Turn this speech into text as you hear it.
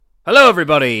Hello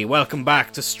everybody, welcome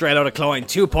back to Straight Outta Cloyne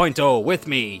 2.0 with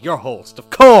me, your host, of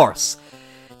course,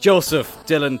 Joseph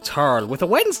Dylan Turl, with a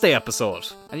Wednesday episode.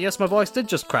 And yes, my voice did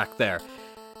just crack there.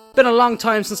 Been a long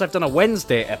time since I've done a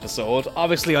Wednesday episode.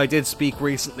 Obviously I did speak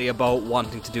recently about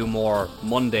wanting to do more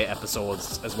Monday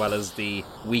episodes as well as the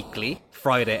weekly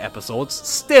Friday episodes.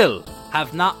 Still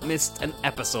have not missed an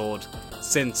episode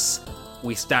since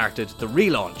we started the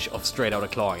relaunch of Straight Outta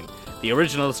Cloyne. The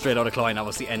original Straight Outta Cloyne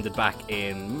obviously ended back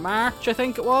in March, I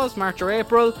think it was, March or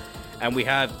April, and we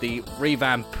had the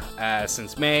revamp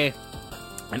since May,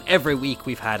 and every week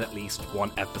we've had at least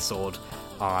one episode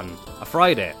on a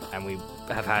Friday, and we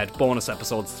have had bonus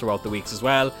episodes throughout the weeks as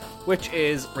well, which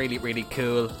is really, really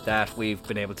cool that we've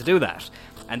been able to do that.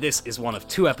 And this is one of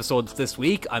two episodes this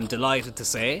week. I'm delighted to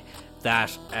say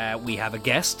that we have a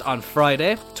guest on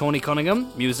Friday, Tony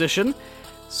Cunningham, musician.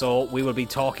 So we will be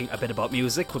talking a bit about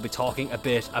music, we'll be talking a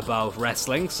bit about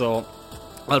wrestling, so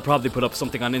I'll probably put up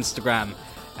something on Instagram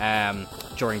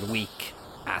during the week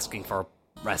asking for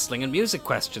wrestling and music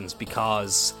questions,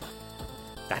 because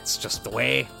that's just the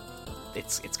way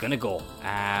it's gonna go.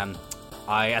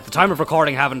 I, at the time of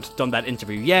recording, haven't done that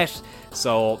interview yet,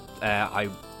 so I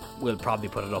will probably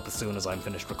put it up as soon as I'm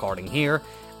finished recording here.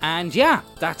 And yeah,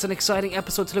 that's an exciting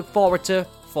episode to look forward to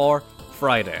for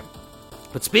Friday.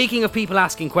 But speaking of people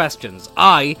asking questions,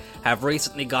 I have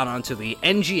recently gone onto the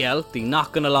NGL, the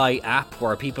Not Gonna Lie app,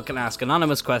 where people can ask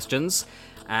anonymous questions,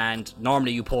 and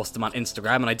normally you post them on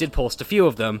Instagram, and I did post a few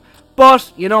of them,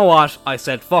 but you know what, I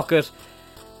said fuck it,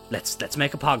 let's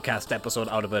make a podcast episode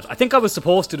out of it. I think I was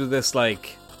supposed to do this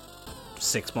like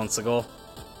 6 months ago,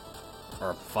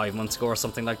 or 5 months ago or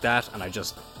something like that, and I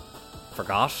just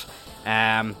forgot.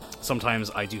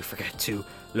 Sometimes I do forget to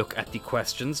look at the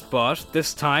questions, but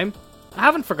this time I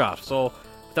haven't forgot, so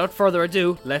without further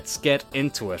ado, let's get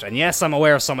into it. And yes, I'm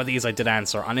aware some of these I did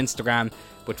answer on Instagram,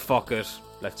 but fuck it,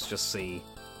 let's just see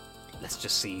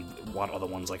what other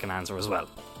ones I can answer as well.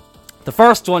 The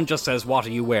first one just says, what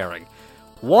are you wearing?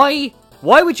 Why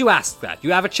would you ask that?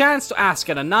 You have a chance to ask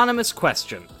an anonymous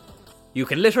question. You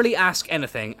can literally ask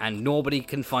anything and nobody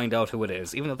can find out who it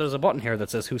is, even though there's a button here that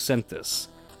says who sent this.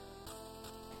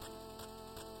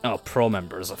 Oh, pro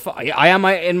members. I am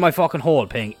in my fucking hole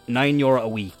paying €9 a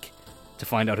week to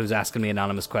find out who's asking me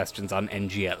anonymous questions on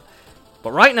NGL.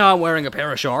 But right now I'm wearing a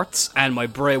pair of shorts and my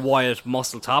Bray Wyatt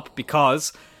muscle top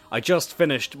because I just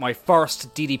finished my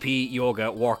first DDP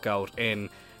yoga workout in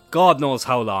God knows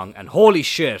how long, and holy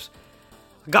shit,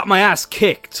 I got my ass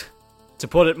kicked, to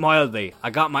put it mildly. I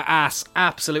got my ass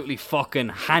absolutely fucking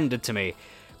handed to me,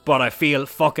 but I feel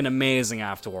fucking amazing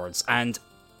afterwards, and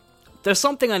there's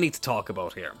something I need to talk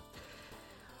about here.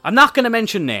 I'm not going to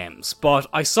mention names, but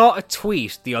I saw a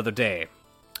tweet the other day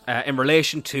in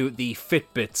relation to the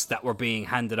Fitbits that were being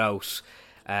handed out,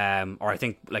 or I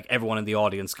think like everyone in the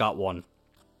audience got one,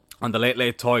 on the Late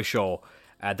Late Toy Show,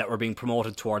 that were being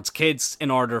promoted towards kids in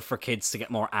order for kids to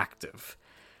get more active.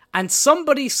 And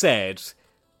somebody said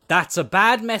that's a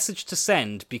bad message to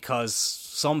send because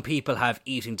some people have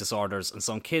eating disorders and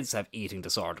some kids have eating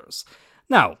disorders.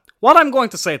 Now, what I'm going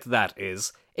to say to that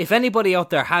is, if anybody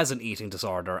out there has an eating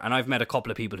disorder, and I've met a couple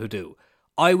of people who do,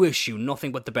 I wish you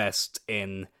nothing but the best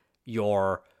in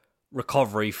your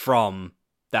recovery from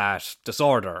that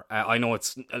disorder. I know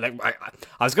it's, like,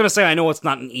 I was going to say I know it's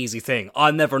not an easy thing.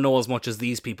 I'll never know as much as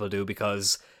these people do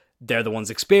because they're the ones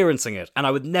experiencing it. And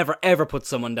I would never ever put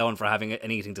someone down for having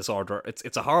an eating disorder.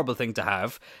 It's a horrible thing to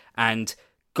have, and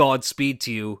Godspeed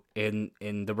to you in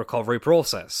the recovery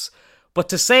process. But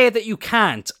to say that you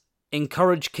can't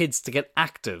encourage kids to get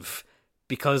active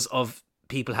because of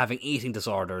people having eating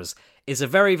disorders is a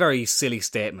very, very silly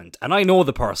statement. And I know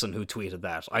the person who tweeted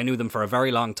that. I knew them for a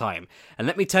very long time. And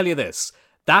let me tell you this,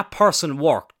 that person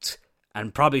worked,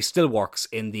 and probably still works,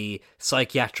 in the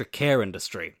psychiatric care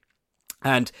industry.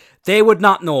 And they would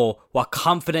not know what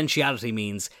confidentiality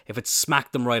means if it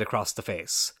smacked them right across the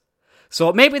face.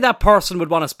 So maybe that person would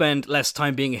want to spend less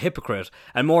time being a hypocrite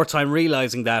and more time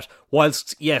realising that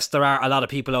whilst, yes, there are a lot of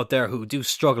people out there who do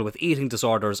struggle with eating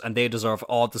disorders and they deserve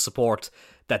all the support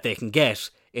that they can get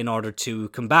in order to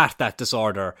combat that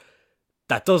disorder,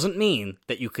 that doesn't mean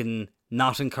that you can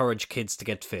not encourage kids to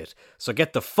get fit. So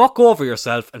get the fuck over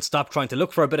yourself and stop trying to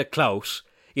look for a bit of clout.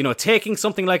 You know, taking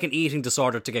something like an eating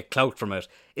disorder to get clout from it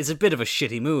is a bit of a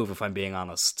shitty move, if I'm being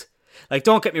honest. Like,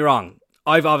 don't get me wrong,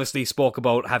 I've obviously spoke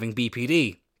about having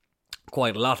BPD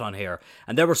quite a lot on here,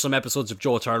 and there were some episodes of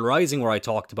Joe Turl Rising where I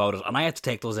talked about it, and I had to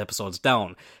take those episodes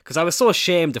down because I was so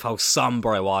ashamed of how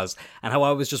somber I was and how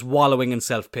I was just wallowing in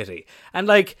self-pity. And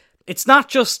like, it's not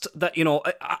just that,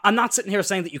 I'm not sitting here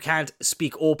saying that you can't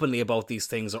speak openly about these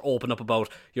things or open up about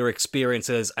your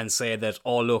experiences and say that,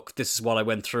 oh, look, this is what I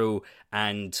went through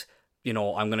and,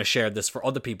 I'm going to share this for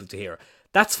other people to hear.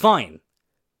 That's fine.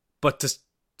 But to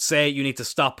say you need to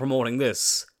stop promoting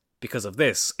this because of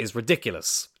this is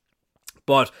ridiculous.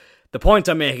 But the point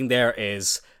I'm making there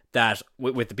is that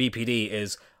with the BPD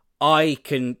is I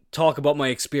can talk about my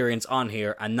experience on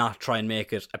here and not try and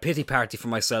make it a pity party for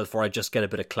myself where I just get a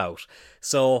bit of clout.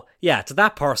 So, yeah, to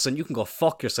that person, you can go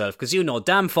fuck yourself because you know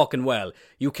damn fucking well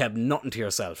you kept nothing to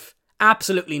yourself.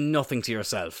 Absolutely nothing to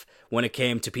yourself when it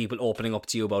came to people opening up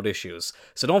to you about issues.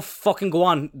 So don't fucking go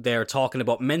on there talking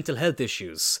about mental health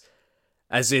issues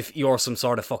as if you're some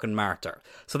sort of fucking martyr.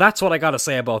 So that's what I gotta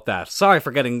say about that. Sorry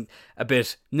for getting a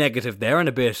bit negative there and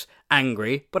a bit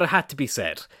angry, but it had to be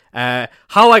said.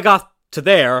 How I got to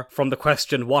there from the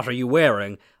question, what are you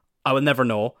wearing? I will never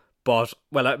know, but,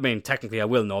 well, I mean, technically I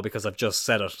will know because I've just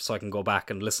said it so I can go back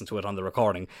and listen to it on the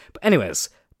recording. But anyways,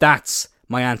 that's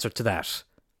my answer to that.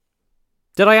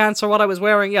 Did I answer what I was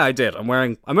wearing? Yeah, I did. I'm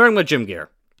wearing my gym gear.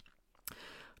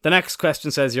 The next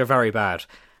question says, you're very bad.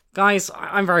 Guys,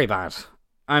 I'm very bad.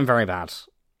 I'm very bad.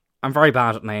 I'm very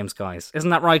bad at names, guys. Isn't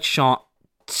that right, Sean?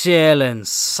 Dylan,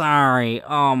 sorry.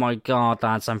 Oh my god,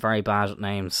 lads, I'm very bad at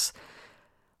names.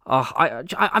 Oh,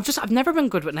 I've never been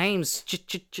good with names. Do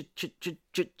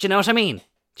you know what I mean? Do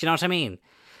you know what I mean?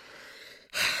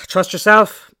 Trust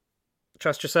yourself.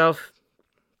 Trust yourself.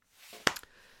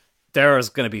 There's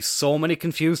going to be so many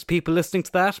confused people listening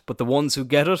to that, but the ones who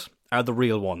get it are the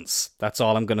real ones. That's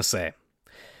all I'm going to say.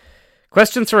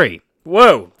 Question 3.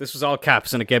 Whoa, this was all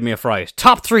caps and it gave me a fright.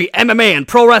 Top 3 MMA and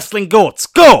pro wrestling goats.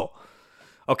 Go!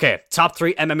 Okay, top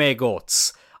 3 MMA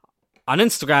goats. On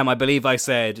Instagram, I believe I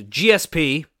said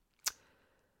GSP,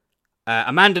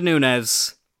 Amanda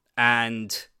Nunes,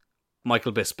 and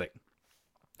Michael Bisping.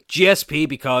 GSP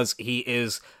because he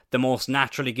is the most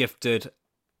naturally gifted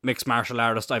mixed martial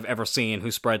artist I've ever seen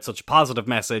who spread such a positive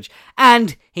message,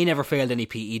 and he never failed any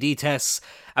PED tests.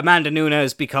 Amanda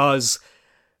Nunes because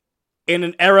in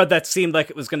an era that seemed like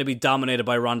it was going to be dominated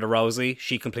by Ronda Rousey,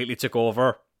 she completely took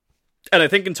over. And I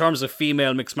think in terms of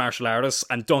female mixed martial artists,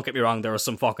 and don't get me wrong, there are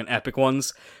some fucking epic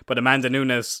ones, but Amanda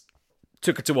Nunes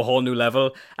took it to a whole new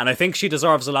level, and I think she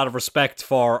deserves a lot of respect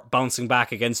for bouncing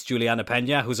back against Juliana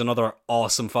Pena, who's another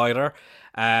awesome fighter,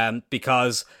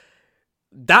 because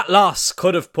that loss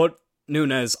could have put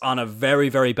Nunes on a very,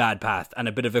 very bad path and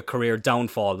a bit of a career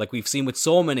downfall, like we've seen with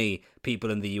so many people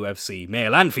in the UFC,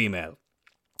 male and female.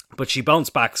 But she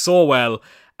bounced back so well,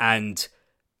 and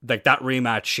like that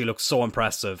rematch, she looked so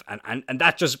impressive, and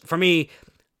that just, for me,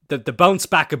 the bounce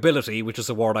back ability, which is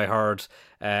a word I heard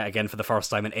again for the first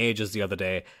time in ages the other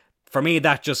day, for me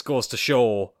that just goes to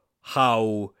show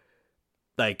how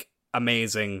like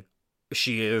amazing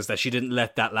she is, that she didn't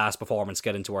let that last performance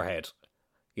get into her head.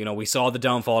 You know, we saw the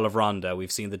downfall of Ronda,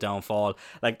 we've seen the downfall,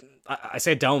 like I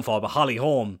say downfall, but Holly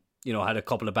Holm, you know, had a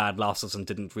couple of bad losses and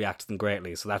didn't react to them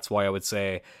greatly. So that's why I would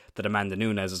say that Amanda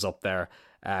Nunes is up there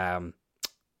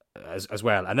as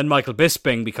well. And then Michael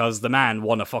Bisping, because the man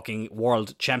won a fucking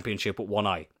world championship with one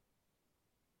eye.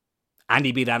 And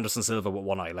he beat Anderson Silva with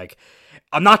one eye. Like,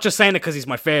 I'm not just saying it because he's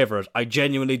my favourite. I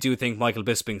genuinely do think Michael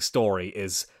Bisping's story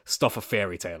is stuff of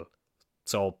fairy tale.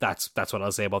 So that's what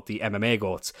I'll say about the MMA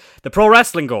goats. The pro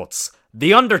wrestling goats.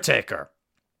 The Undertaker.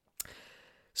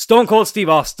 Stone Cold Steve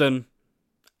Austin.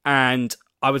 And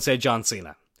I would say John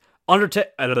Cena.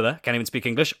 Can't even speak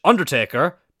English.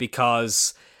 Undertaker,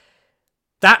 because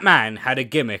that man had a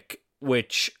gimmick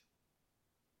which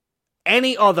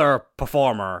any other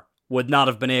performer would not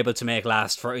have been able to make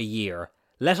last for a year,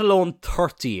 let alone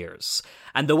 30 years.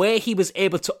 And the way he was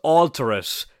able to alter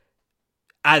it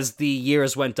as the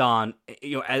years went on,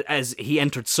 you know, as he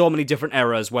entered so many different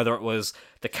eras, whether it was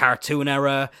the cartoon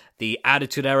era, the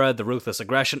attitude era, the ruthless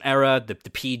aggression era, the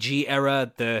PG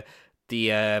era, the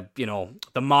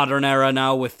modern era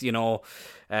now with, you know,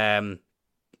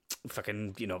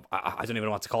 fucking, you know, I don't even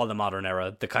know what to call the modern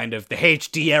era, the kind of the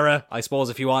HD era, I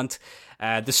suppose, if you want,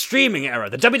 the streaming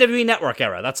era, the WWE Network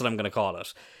era, that's what I'm going to call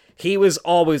it. He was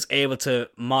always able to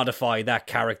modify that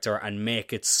character and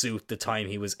make it suit the time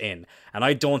he was in. And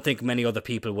I don't think many other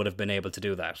people would have been able to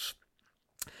do that.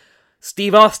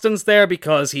 Steve Austin's there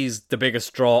because he's the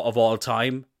biggest draw of all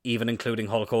time, even including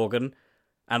Hulk Hogan.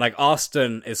 And like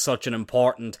Austin is such an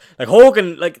important, like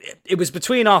Hogan, like it was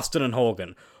between Austin and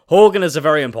Hogan. Hogan is a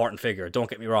very important figure, don't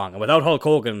get me wrong. And without Hulk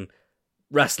Hogan,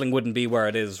 wrestling wouldn't be where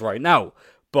it is right now.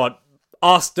 But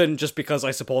Austin, just because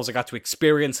I suppose I got to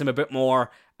experience him a bit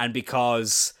more, and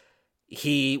because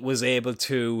he was able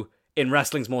to, in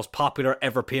wrestling's most popular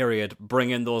ever period, bring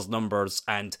in those numbers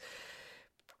and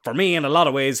for me, in a lot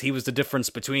of ways, he was the difference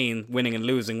between winning and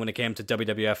losing when it came to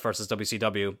WWF versus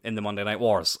WCW in the Monday Night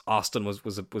Wars. Austin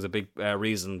was a big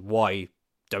reason why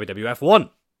WWF won.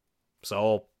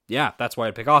 So, yeah, that's why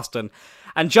I'd pick Austin.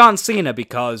 And John Cena,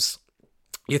 because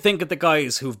you think of the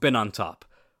guys who've been on top.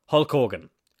 Hulk Hogan,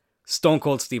 Stone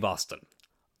Cold Steve Austin,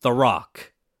 The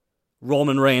Rock,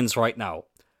 Roman Reigns right now.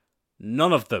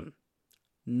 None of them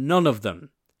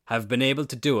have been able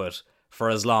to do it for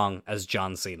as long as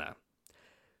John Cena.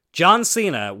 John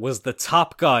Cena was the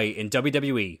top guy in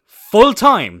WWE full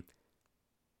time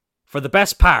for the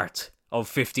best part of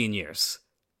 15 years.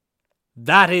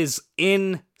 That is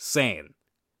insane.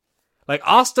 Like,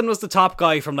 Austin was the top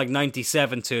guy from like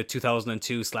 97 to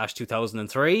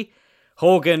 2002/2003.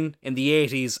 Hogan in the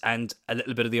 80s and a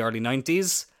little bit of the early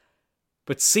 90s.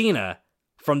 But Cena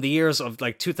from the years of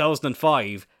like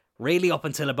 2005 really up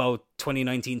until about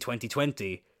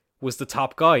 2019-2020 was the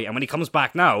top guy. And when he comes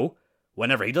back now,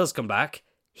 whenever he does come back,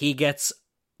 he gets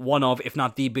one of, if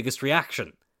not the biggest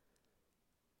reaction.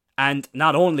 And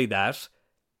not only that,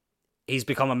 he's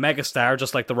become a megastar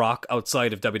just like The Rock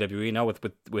outside of WWE now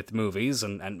with movies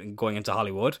and going into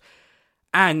Hollywood.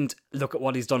 And look at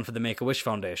what he's done for the Make-A-Wish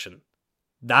Foundation.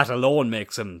 That alone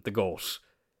makes him the GOAT.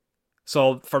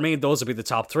 So for me, those would be the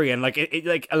top three. And like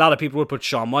a lot of people would put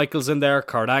Shawn Michaels in there,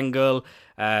 Kurt Angle,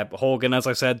 Hogan, as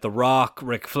I said, The Rock,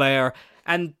 Ric Flair.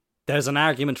 And there's an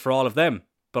argument for all of them.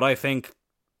 But I think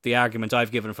the argument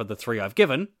I've given for the three I've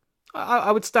given,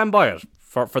 I would stand by it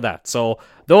for that. So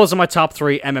those are my top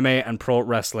three MMA and pro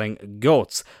wrestling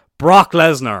GOATs. Brock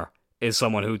Lesnar is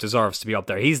someone who deserves to be up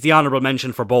there. He's the honorable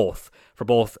mention for both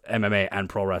MMA and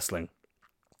pro wrestling.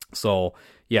 So,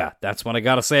 yeah, that's what I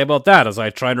gotta say about that as I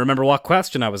try and remember what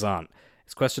question I was on.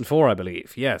 It's question 4, I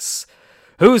believe. Yes.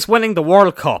 Who's winning the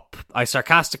World Cup? I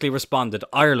sarcastically responded,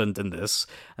 Ireland in this,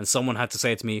 and someone had to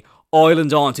say to me,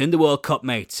 Ireland aren't in the World Cup,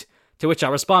 mate. To which I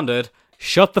responded,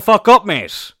 shut the fuck up,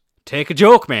 mate. Take a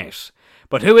joke, mate.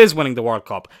 But who is winning the World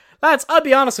Cup? Lads, I'll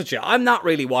be honest with you, I'm not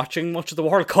really watching much of the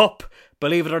World Cup,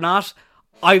 believe it or not.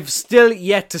 I've still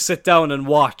yet to sit down and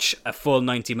watch a full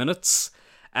 90 minutes.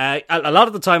 A lot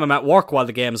of the time I'm at work while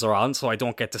the games are on, so I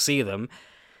don't get to see them.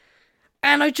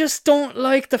 And I just don't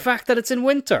like the fact that it's in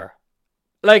winter.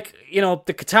 Like, you know,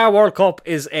 the Qatar World Cup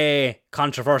is a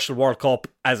controversial World Cup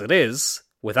as it is,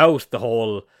 without the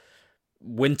whole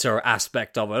winter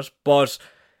aspect of it. But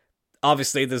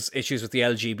obviously there's issues with the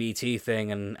LGBT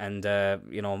thing and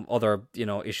other,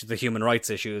 issues, the human rights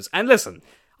issues. And listen,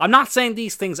 I'm not saying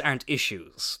these things aren't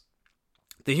issues.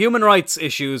 The human rights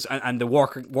issues and the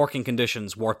working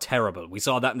conditions were terrible. We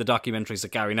saw that in the documentaries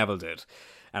that Gary Neville did.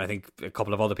 And I think a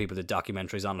couple of other people did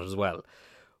documentaries on it as well.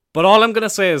 But all I'm going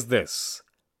to say is this.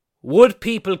 Would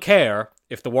people care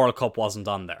if the World Cup wasn't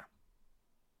on there?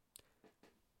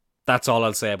 That's all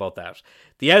I'll say about that.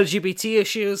 The LGBT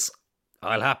issues,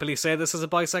 I'll happily say this as a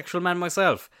bisexual man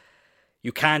myself.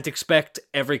 You can't expect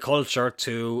every culture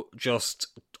to just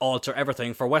alter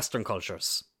everything for Western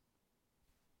cultures.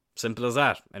 Simple as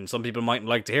that. And some people mightn't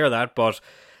like to hear that, but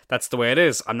that's the way it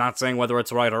is. I'm not saying whether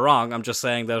it's right or wrong. I'm just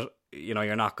saying that,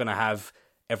 you're not going to have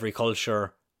every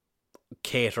culture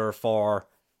cater for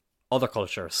other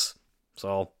cultures.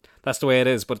 So that's the way it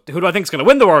is. But who do I think is going to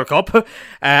win the World Cup?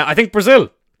 I think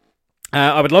Brazil.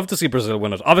 I would love to see Brazil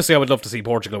win it. Obviously, I would love to see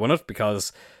Portugal win it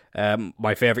because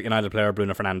my favourite United player,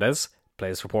 Bruno Fernandes,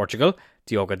 plays for Portugal.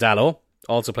 Diogo Dalot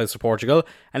also plays for Portugal.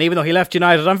 And even though he left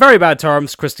United on very bad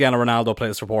terms, Cristiano Ronaldo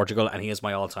plays for Portugal and he is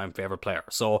my all-time favourite player.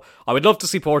 So I would love to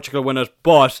see Portugal win it,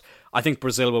 but I think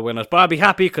Brazil will win it. But I'll be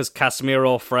happy because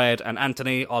Casemiro, Fred and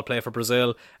Anthony all play for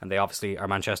Brazil and they obviously are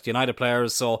Manchester United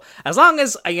players. So as long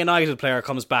as a United player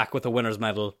comes back with a winner's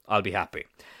medal, I'll be happy.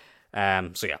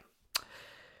 So yeah.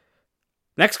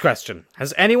 Next question.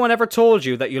 Has anyone ever told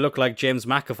you that you look like James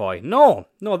McAvoy? No,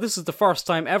 this is the first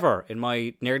time ever in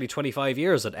my nearly 25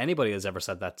 years that anybody has ever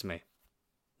said that to me.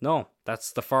 No,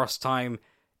 that's the first time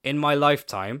in my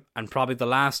lifetime, and probably the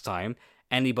last time,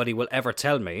 anybody will ever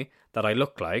tell me that I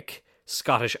look like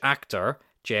Scottish actor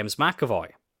James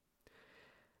McAvoy.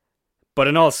 But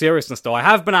in all seriousness though, I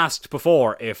have been asked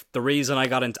before if the reason I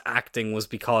got into acting was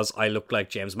because I look like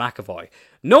James McAvoy.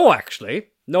 No, actually.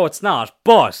 No, it's not.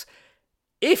 But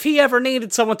if he ever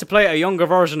needed someone to play a younger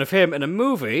version of him in a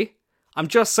movie, I'm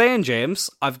just saying, James,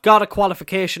 I've got a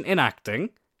qualification in acting.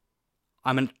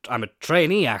 I'm a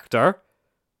trainee actor.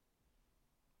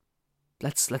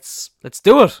 Let's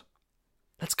do it.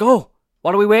 Let's go.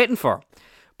 What are we waiting for?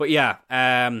 But yeah,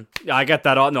 I get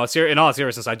that all. No, in all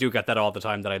seriousness, I do get that all the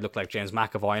time that I look like James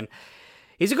McAvoy, and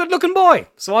he's a good-looking boy,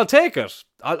 so I'll take it.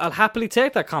 I'll happily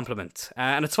take that compliment.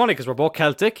 And it's funny because we're both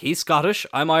Celtic. He's Scottish.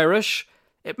 I'm Irish.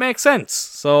 It makes sense.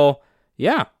 So,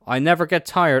 Yeah, I never get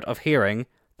tired of hearing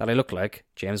that I look like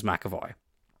James McAvoy.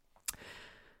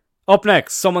 Up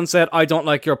next, someone said, I don't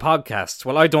like your podcasts.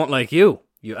 Well, I don't like you,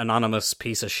 you anonymous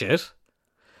piece of shit.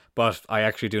 But I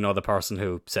actually do know the person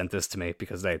who sent this to me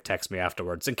because they text me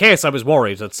afterwards, in case I was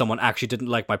worried that someone actually didn't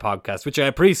like my podcast, which I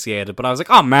appreciated. But I was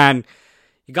like, oh man,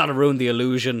 you gotta ruin the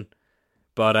illusion.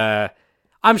 But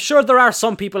I'm sure there are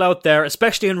some people out there,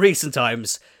 especially in recent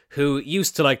times, who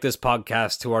used to like this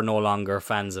podcast who are no longer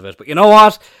fans of it. But you know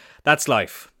what? That's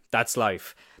life. That's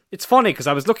life. It's funny because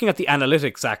I was looking at the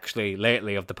analytics actually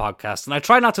lately of the podcast, and I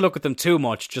try not to look at them too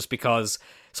much just because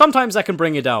sometimes that can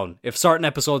bring you down. If certain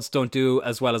episodes don't do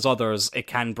as well as others, it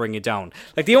can bring you down.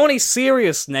 Like, the only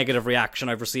serious negative reaction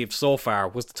I've received so far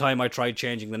was the time I tried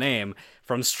changing the name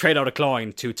from Straight Outta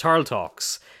Cloyne to Turl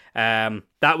Talks.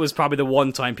 That was probably the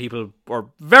one time people were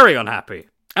very unhappy.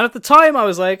 And at the time I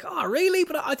was like, oh really?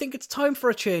 But I think it's time for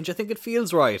a change. I think it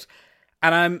feels right.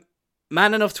 And I'm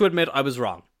man enough to admit I was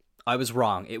wrong. I was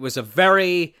wrong. It was a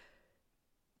very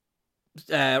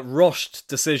rushed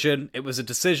decision. It was a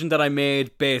decision that I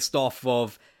made based off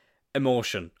of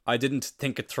emotion. I didn't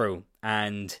think it through.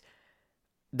 And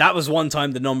that was one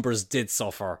time the numbers did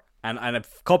suffer. And a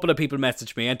couple of people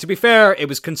messaged me. And to be fair, it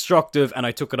was constructive and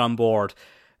I took it on board.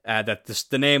 That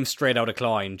the name Straight Outta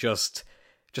Cloyne just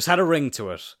had a ring to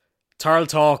it. Turl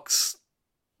Talks,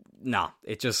 nah,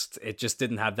 it just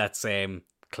didn't have that same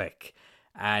click.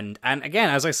 And again,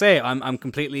 as I say, I'm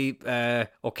completely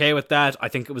okay with that. I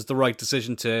think it was the right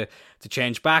decision to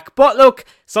change back. But look,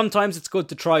 sometimes it's good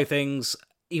to try things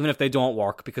even if they don't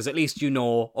work, because at least you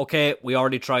know, okay, we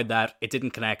already tried that, it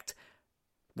didn't connect.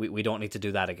 We don't need to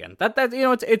do that again. That you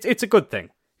know, it's a good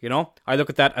thing. You know, I look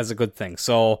at that as a good thing.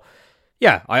 So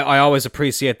yeah, I always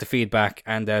appreciate the feedback,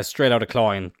 and Straight Outta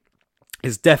Cloyne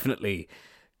is definitely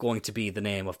going to be the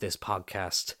name of this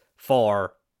podcast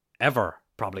forever,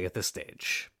 probably at this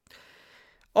stage.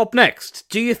 Up next,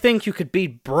 do you think you could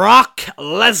beat Brock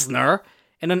Lesnar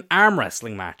in an arm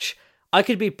wrestling match? I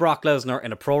could beat Brock Lesnar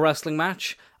in a pro wrestling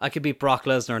match. I could beat Brock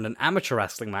Lesnar in an amateur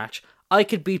wrestling match. I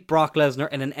could beat Brock Lesnar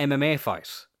in an MMA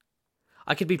fight.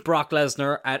 I could beat Brock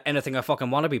Lesnar at anything I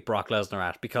fucking want to beat Brock Lesnar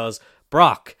at, because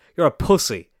Brock, you're a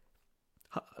pussy.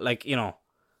 Like, you know,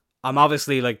 I'm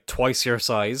obviously like twice your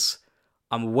size.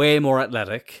 I'm way more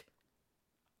athletic.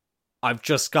 I've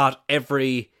just got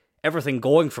everything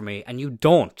going for me, and you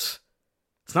don't.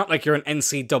 It's not like you're an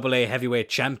NCAA heavyweight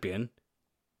champion.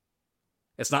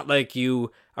 It's not like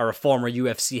you are a former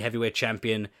UFC heavyweight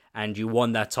champion and you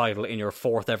won that title in your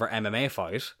 4th ever MMA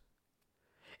fight.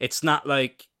 It's not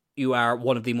like you are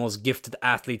one of the most gifted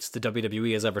athletes the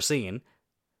WWE has ever seen.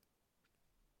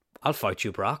 I'll fight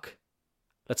you, Brock.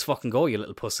 Let's fucking go, you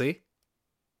little pussy.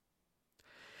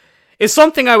 Is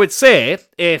something I would say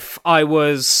if I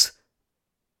was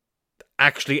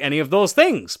actually any of those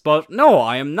things. But no,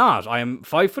 I am not. I am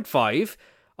 5'5",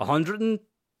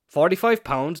 145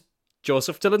 pound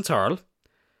Joseph Dylan Turl.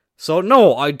 So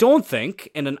no, I don't think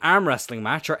in an arm wrestling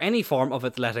match or any form of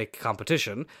athletic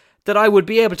competition that I would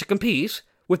be able to compete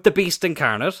with the beast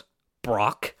incarnate,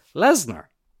 Brock Lesnar.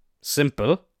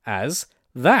 Simple as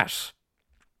that.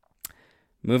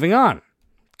 Moving on.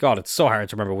 God, it's so hard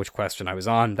to remember which question I was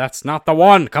on. That's not the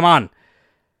one. Come on.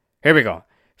 Here we go.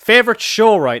 Favorite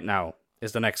show right now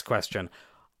is the next question.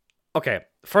 Okay,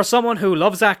 for someone who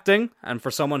loves acting and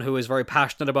for someone who is very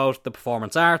passionate about the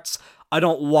performance arts, I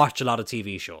don't watch a lot of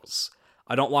TV shows.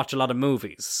 I don't watch a lot of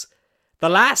movies. The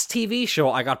last TV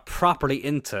show I got properly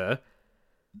into,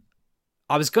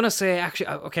 I was going to say, actually,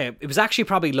 okay, it was actually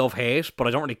probably Love-Hate, but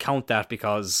I don't really count that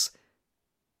because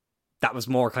that was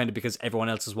more kind of because everyone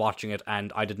else was watching it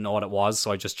and I didn't know what it was,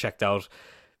 so I just checked it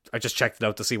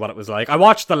out to see what it was like. I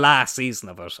watched the last season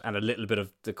of it and a little bit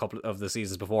of the couple of the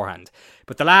seasons beforehand.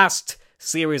 But the last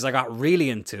series I got really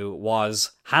into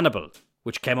was Hannibal,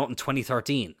 which came out in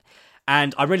 2013.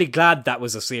 And I'm really glad that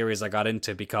was a series I got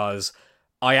into because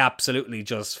I absolutely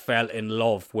just fell in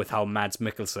love with how Mads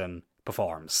Mikkelsen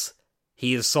performs.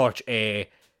 He is such a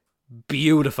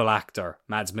beautiful actor,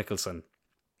 Mads Mikkelsen.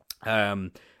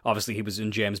 Obviously, he was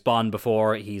in James Bond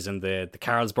before. He's in the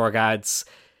Carlsberg ads.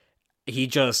 He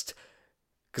just...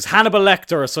 Because Hannibal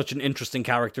Lecter is such an interesting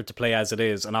character to play as it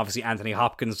is, and obviously Anthony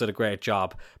Hopkins did a great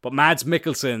job. But Mads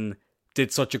Mikkelsen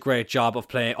did such a great job of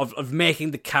playing, of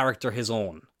making the character his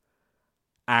own.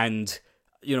 And,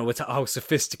 you know, with how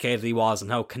sophisticated he was and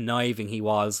how conniving he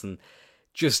was, and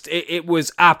just, it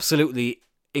was absolutely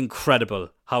incredible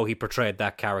how he portrayed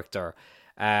that character.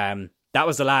 That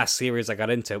was the last series I got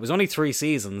into. It was only 3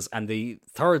 seasons, and the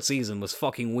 3rd season was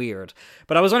fucking weird.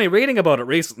 But I was only reading about it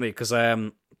recently, because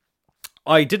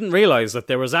I didn't realise that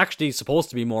there was actually supposed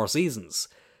to be more seasons.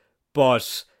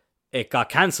 But it got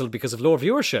cancelled because of lower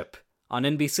viewership on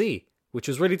NBC, which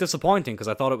was really disappointing because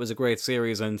I thought it was a great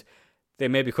series and they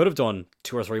maybe could have done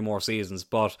 2 or 3 more seasons,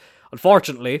 but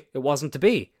unfortunately it wasn't to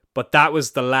be. But that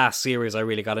was the last series I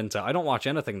really got into. I don't watch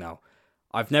anything now.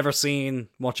 I've never seen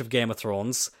much of Game of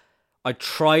Thrones. I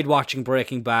tried watching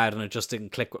Breaking Bad and it just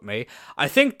didn't click with me. I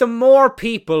think the more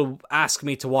people ask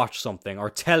me to watch something or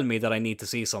tell me that I need to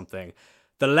see something,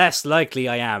 the less likely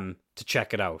I am to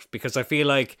check it out. Because I feel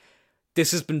like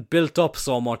this has been built up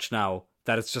so much now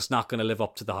that it's just not going to live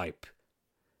up to the hype.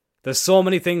 There's so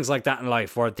many things like that in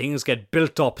life where things get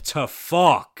built up to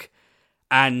fuck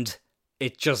and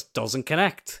it just doesn't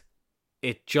connect.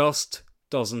 It just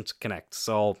doesn't connect.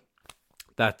 So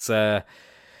that's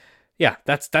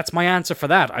that's my answer for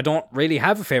that. I don't really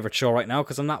have a favorite show right now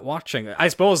because I'm not watching. I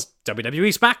suppose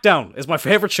WWE SmackDown is my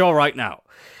favorite show right now.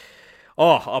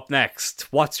 Oh, up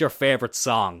next, what's your favorite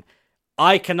song?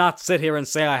 I cannot sit here and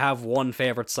say I have one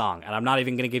favorite song, and I'm not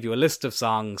even going to give you a list of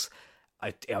songs.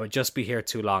 I would just be here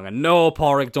too long. And no,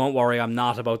 Porrig, don't worry, I'm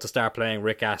not about to start playing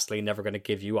Rick Astley, Never Gonna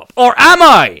Give You Up. Or am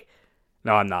I?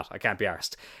 No, I'm not. I can't be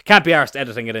arsed. Can't be arsed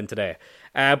editing it in today.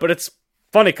 But it's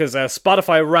funny because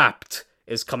Spotify Wrapped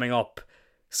is coming up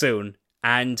soon.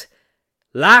 And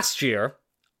last year,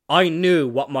 I knew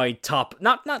what my top...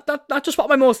 Not just what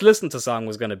my most listened to song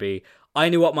was going to be. I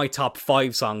knew what my top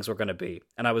 5 songs were going to be.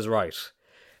 And I was right.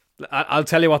 I'll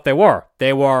tell you what they were.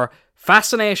 They were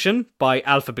Fascination by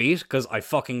Alphabeat, because I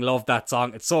fucking love that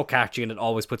song. It's so catchy and it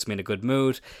always puts me in a good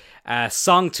mood.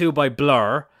 Song 2 by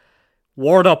Blur.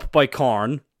 Word Up by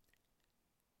Korn.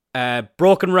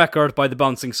 Broken Record by The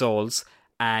Bouncing Souls.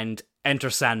 And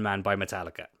Enter Sandman by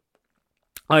Metallica.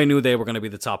 I knew they were going to be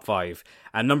the top 5.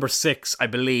 And number 6, I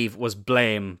believe, was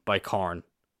Blame by Korn,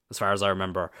 as far as I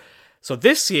remember. So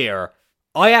this year,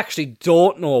 I actually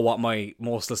don't know what my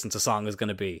most listened to song is going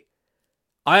to be.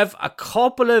 I have a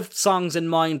couple of songs in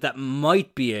mind that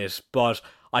might be it, but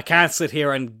I can't sit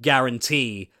here and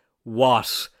guarantee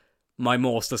what my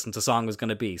most listened to song is going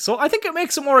to be. So I think it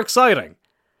makes it more exciting.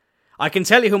 I can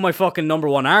tell you who my fucking number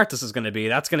 1 artist is going to be.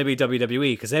 That's going to be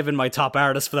WWE, because they've been my top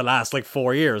artist for the last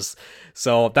 4 years.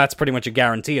 So that's pretty much a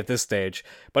guarantee at this stage.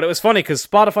 But it was funny because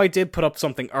Spotify did put up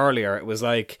something earlier. It was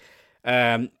like,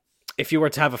 if you were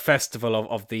to have a festival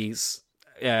of these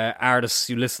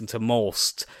artists you listen to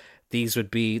most, these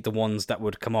would be the ones that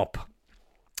would come up.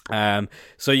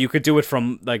 So you could do it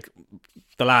from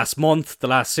the last month, the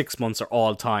last 6 months, or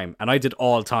all time. And I did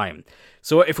all time.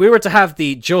 So if we were to have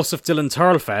the Joseph Dylan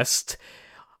Turlfest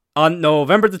on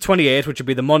November the 28th, which would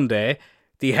be the Monday,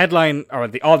 the headline, or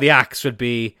all the acts would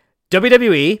be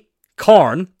WWE,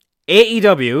 Korn,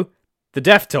 AEW, The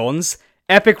Deftones,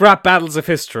 Epic Rap Battles of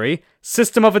History,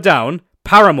 System of a Down,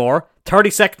 Paramore,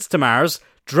 30 Seconds to Mars,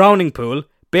 Drowning Pool,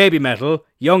 Baby Metal,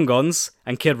 Young Guns,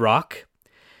 and Kid Rock.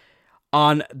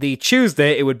 On the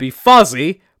Tuesday, it would be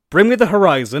Fozzy, Bring Me the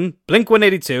Horizon,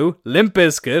 Blink-182, Limp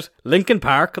Bizkit, Linkin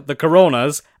Park, The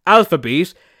Coronas,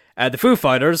 Alphabeat, The Foo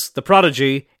Fighters, The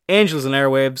Prodigy, Angels and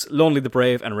Airwaves, Lonely the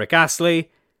Brave, and Rick Astley.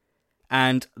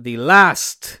 And the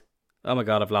last... Oh my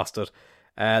god, I've lost it.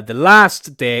 The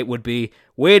last day would be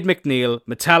Wade McNeil,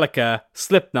 Metallica,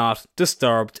 Slipknot,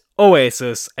 Disturbed,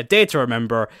 Oasis, A Day to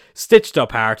Remember, Stitched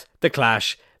Up Heart, The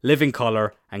Clash, Living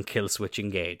Colour, and Killswitch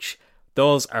Engage.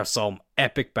 Those are some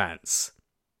epic bands.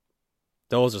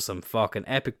 Those are some fucking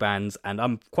epic bands, and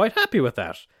I'm quite happy with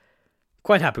that.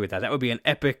 Quite happy with that. That would be an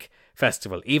epic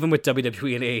festival, even with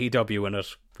WWE and AEW in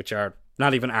it, which are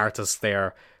not even artists,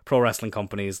 they're pro wrestling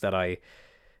companies that I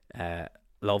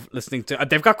love listening to.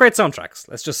 They've got great soundtracks.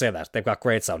 Let's just say that. They've got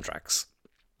great soundtracks.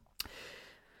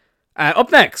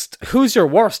 Up next, who's your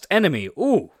worst enemy?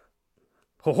 Ooh.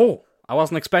 Ho-ho. I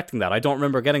wasn't expecting that. I don't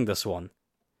remember getting this one.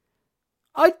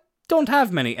 I don't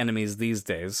have many enemies these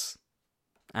days.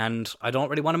 And I don't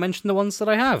really want to mention the ones that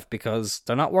I have, because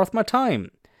they're not worth my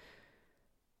time.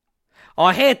 Oh,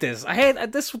 I hate this.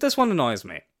 This one annoys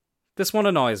me. This one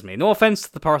annoys me. No offense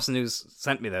to the person who's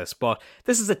sent me this, but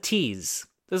this is a tease.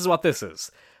 This is what this is.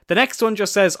 The next one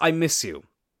just says, I miss you.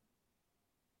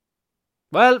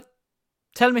 Well,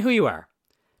 tell me who you are.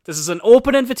 This is an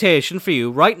open invitation for you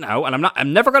right now, and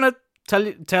I'm never going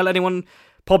to tell anyone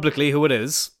publicly who it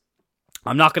is.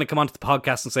 I'm not going to come onto the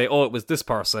podcast and say, oh, it was this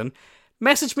person.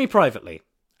 Message me privately,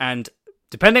 and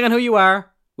depending on who you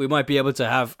are, we might be able to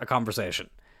have a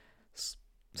conversation.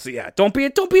 So yeah, don't be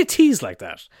a tease like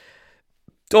that.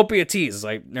 Don't be a tease as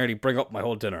I nearly bring up my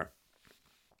whole dinner.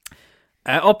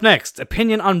 Up next,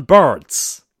 opinion on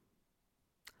birds.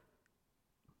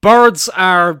 Birds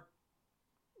are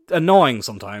annoying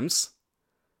sometimes.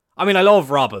 I mean, I love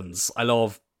robins. I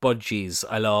love budgies.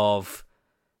 I love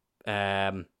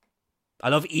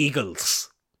eagles.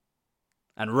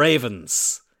 and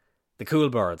ravens, the cool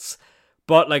birds.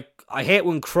 But, like, I hate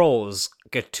when crows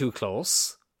get too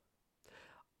close.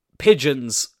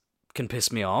 Pigeons can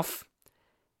piss me off.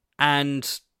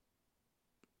 And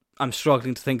I'm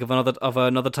struggling to think of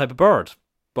another type of bird.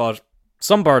 But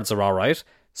some birds are alright.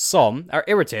 Some are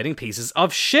irritating pieces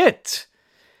of shit.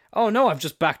 Oh no, I've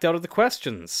just backed out of the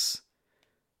questions.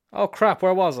 Oh crap,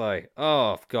 where was I?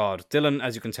 Oh god. Dylan,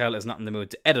 as you can tell, is not in the mood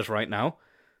to edit right now.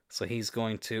 So he's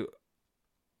going to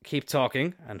keep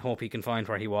talking and hope he can find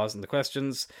where he was in the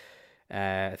questions.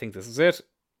 I think this is it.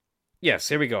 Yes,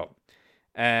 here we go.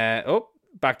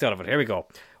 Backed out of it. Here we go.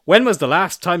 When was the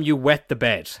last time you wet the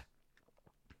bed?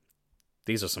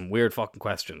 These are some weird fucking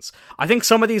questions. I think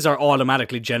some of these are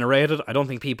automatically generated. I don't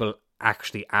think people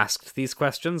actually asked these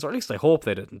questions, or at least I hope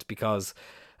they didn't, because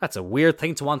that's a weird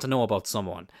thing to want to know about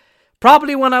someone.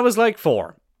 Probably when I was like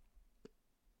 4.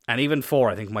 And even 4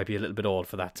 I think might be a little bit old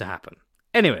for that to happen.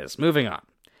 Anyways, moving on.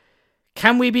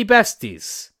 Can we be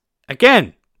besties?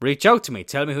 Again, reach out to me,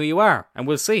 tell me who you are, and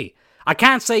we'll see. I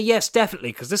can't say yes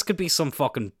definitely, because this could be some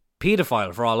fucking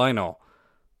paedophile for all I know.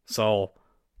 So,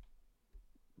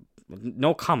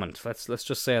 no comment. Let's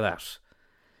just say that.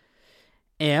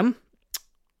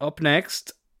 Up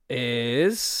next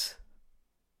is...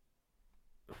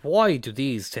 Why do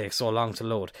these take so long to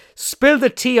load? Spill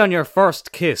the tea on your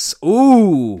first kiss.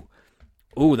 Ooh,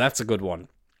 that's a good one.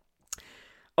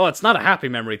 Oh, it's not a happy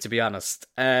memory, to be honest.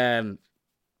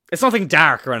 It's nothing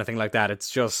dark or anything like that.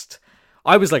 It's just...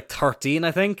 I was like 13,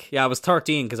 I think. Yeah, I was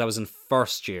 13 because I was in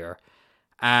first year.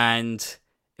 And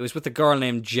it was with a girl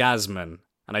named Jasmine.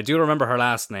 And I do remember her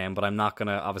last name, but I'm not going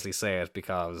to obviously say it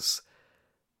because,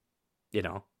 you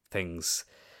know, things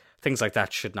like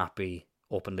that should not be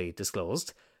openly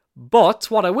disclosed.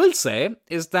 But what I will say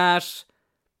is that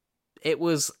it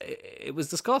was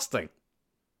disgusting.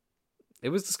 It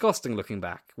was disgusting looking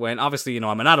back. When obviously, you know,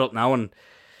 I'm an adult now and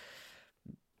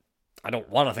I don't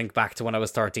want to think back to when I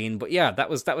was 13, but yeah, that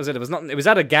was it. It was nothing. It was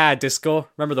at a GA disco.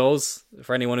 Remember those?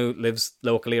 For anyone who lives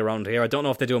locally around here, I don't know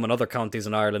if they do them in other counties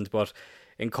in Ireland, but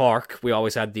in Cork we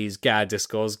always had these GA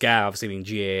discos. GA obviously meaning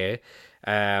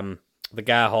GAA. The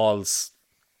GA halls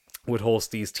would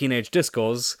host these teenage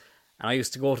discos, and I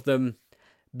used to go to them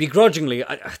begrudgingly.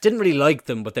 I didn't really like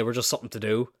them, but they were just something to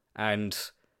do, and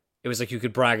it was like you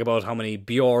could brag about how many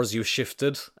Bjors you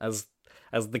shifted, as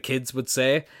the kids would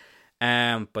say.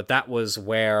 But that was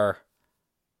where,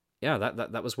 yeah,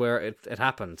 that was where it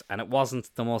happened, and it wasn't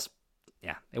the most,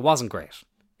 yeah, it wasn't great.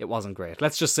 It wasn't great.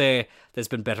 Let's just say there's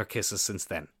been better kisses since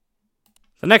then.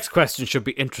 The next question should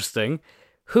be interesting.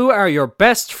 Who are your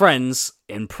best friends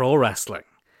in pro wrestling?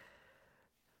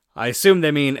 I assume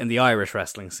they mean in the Irish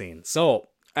wrestling scene. So,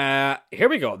 here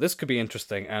we go. This could be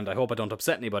interesting, and I hope I don't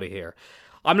upset anybody here.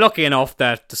 I'm lucky enough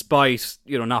that despite,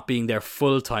 you know, not being there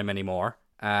full time anymore,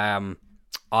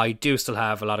 I do still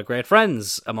have a lot of great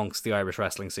friends amongst the Irish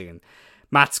wrestling scene.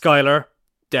 Matt Schuyler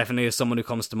definitely is someone who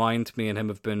comes to mind. Me and him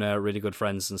have been really good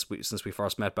friends since we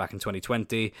first met back in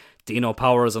 2020. Dino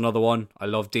Power is another one. I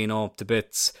love Dino to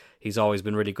bits. He's always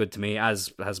been really good to me,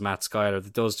 as has Matt Schuyler.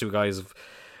 Those two guys have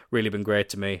really been great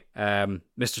to me.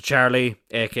 Mr. Charlie,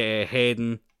 aka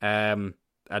Hayden,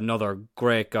 another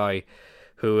great guy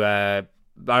who I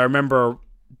remember.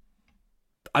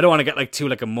 I don't want to get like too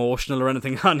like emotional or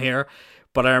anything on here,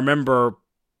 but I remember,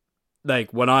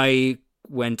 like, when I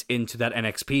went into that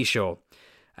NXP show,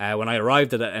 when I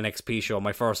arrived at that NXP show,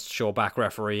 my first show back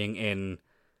refereeing in,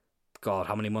 God,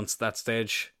 how many months at that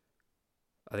stage?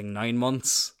 I think 9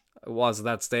 months it was at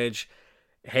that stage.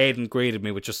 Hayden greeted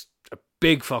me with just a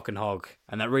big fucking hug,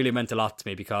 and that really meant a lot to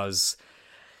me because,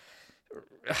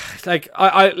 like,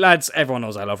 I lads, everyone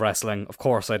knows I love wrestling. Of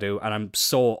course I do, and I'm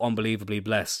so unbelievably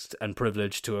blessed and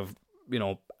privileged to have, you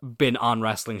know, been on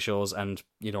wrestling shows and,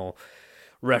 you know,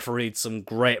 refereed some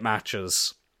great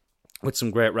matches with some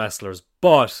great wrestlers.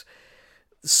 But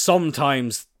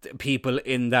sometimes people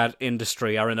in that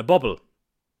industry are in a bubble,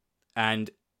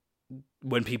 and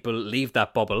when people leave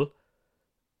that bubble,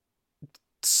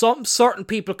 some certain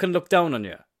people can look down on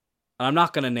you. And I'm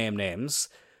not going to name names,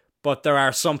 but there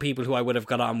are some people who I would have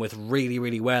got on with really,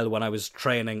 really well when I was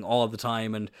training all the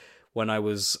time and when I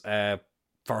was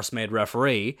first made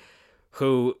referee,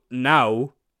 who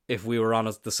now, if we were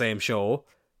on the same show,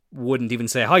 wouldn't even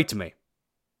say hi to me.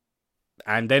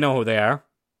 And they know who they are.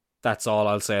 That's all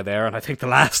I'll say there. And I think the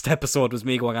last episode was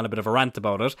me going on a bit of a rant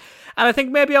about it. And I think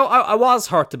maybe I was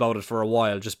hurt about it for a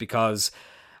while, just because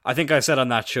I think I said on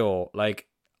that show, like,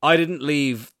 I didn't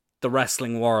leave the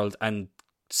wrestling world and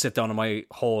sit down in my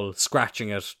hole scratching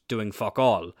it, doing fuck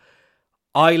all.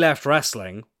 I left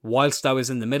wrestling whilst I was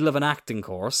in the middle of an acting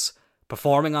course,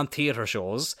 performing on theatre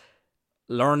shows,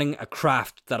 learning a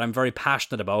craft that I'm very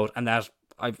passionate about and that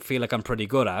I feel like I'm pretty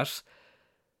good at,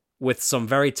 with some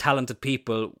very talented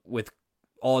people with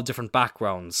all different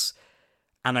backgrounds,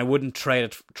 and I wouldn't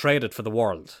trade it for the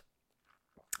world.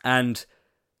 And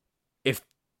if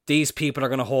these people are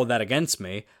going to hold that against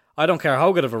me, I don't care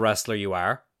how good of a wrestler you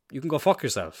are, you can go fuck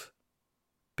yourself.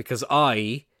 Because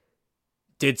I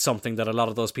did something that a lot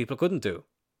of those people couldn't do.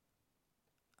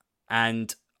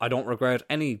 And I don't regret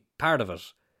any part of it.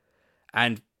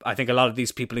 And I think a lot of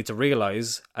these people need to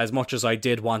realise, as much as I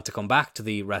did want to come back to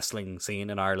the wrestling scene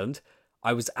in Ireland,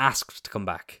 I was asked to come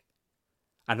back.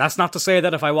 And that's not to say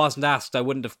that if I wasn't asked, I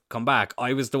wouldn't have come back.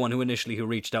 I was the one who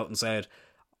reached out and said,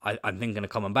 I'm thinking of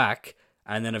coming back.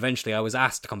 And then eventually I was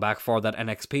asked to come back for that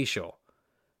NXP show.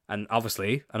 And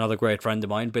obviously, another great friend of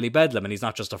mine, Billy Bedlam, and he's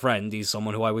not just a friend, he's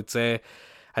someone who I would say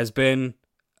has been,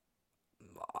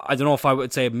 I don't know if I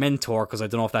would say mentor, because I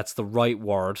don't know if that's the right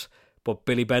word, but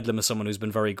Billy Bedlam is someone who's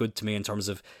been very good to me in terms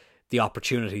of the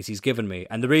opportunities he's given me.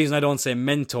 And the reason I don't say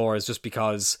mentor is just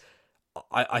because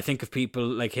I think of people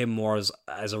like him more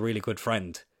as a really good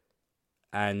friend.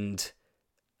 And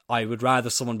I would rather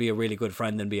someone be a really good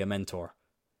friend than be a mentor.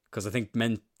 Because I think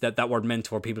that word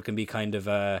mentor, people can be kind of,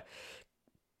 I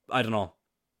don't know,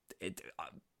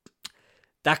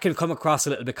 that can come across a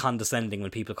little bit condescending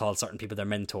when people call certain people their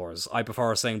mentors. I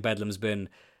prefer saying Bedlam's been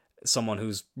someone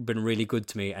who's been really good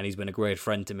to me, and he's been a great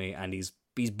friend to me, and he's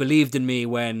believed in me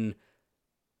when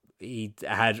he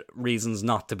had reasons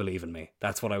not to believe in me.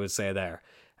 That's what I would say there.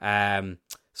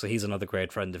 So he's another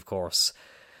great friend, of course.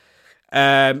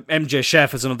 MJ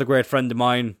Chef is another great friend of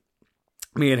mine.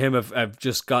 Me and him have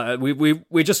just got,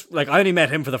 we just, like, I only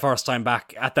met him for the first time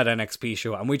back at that NXP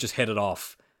show, and we just hit it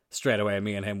off straight away,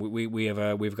 me and him.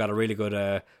 We've got a really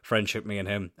good friendship, me and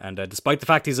him, and despite the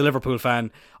fact he's a Liverpool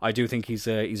fan, I do think he's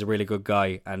a really good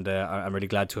guy, and I'm really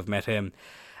glad to have met him.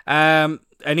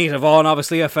 Anita Vaughan,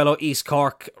 obviously a fellow East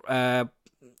Cork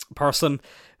person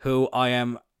who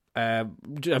I'm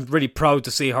really proud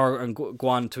to see her and go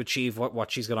on to achieve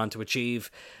what she's gone on to achieve.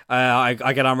 I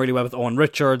get on really well with Owen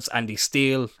Richards, Andy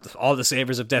Steele, all the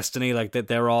Saviours of Destiny. Like,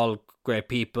 they're all great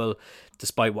people,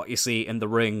 despite what you see in the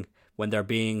ring when they're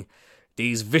being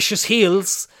these vicious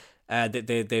heels.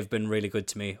 They've been really good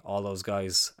to me, all those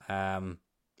guys.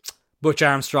 Butch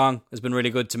Armstrong has been really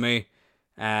good to me.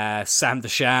 Sam the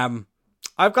Sham.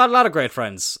 I've got a lot of great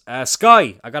friends.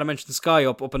 Sky, I gotta mention Sky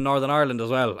up in Northern Ireland as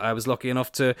well. I was lucky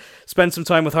enough to spend some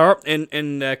time with her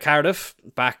in Cardiff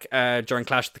back during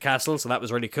Clash at the Castle, so that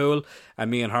was really cool.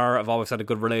 And me and her have always had a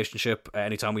good relationship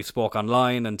anytime we've spoke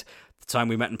online, and the time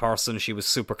we met in person, she was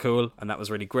super cool, and that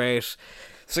was really great.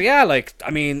 So yeah, like,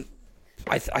 I mean,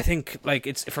 I think, like,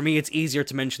 it's, for me, it's easier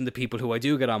to mention the people who I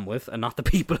do get on with and not the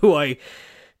people who I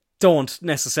don't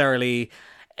necessarily.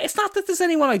 It's not that there's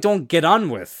anyone I don't get on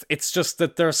with. It's just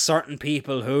that there's certain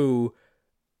people who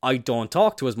I don't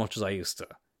talk to as much as I used to.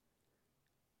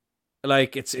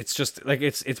 Like, it's just, like,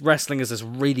 it's wrestling is this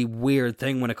really weird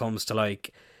thing when it comes to,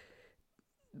 like,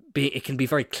 it can be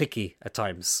very cliquey at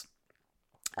times.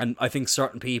 And I think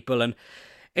certain people, and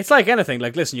it's like anything,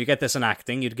 like, listen, you get this in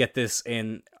acting, you'd get this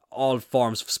in all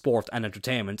forms of sport and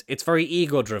entertainment. It's very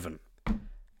ego-driven.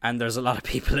 And there's a lot of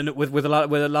people in it with a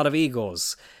lot of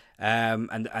egos.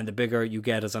 And the bigger you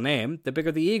get as a name, the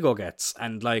bigger the ego gets.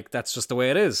 And, like, that's just the way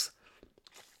it is.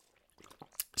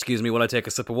 Excuse me while I take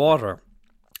a sip of water.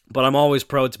 But I'm always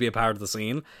proud to be a part of the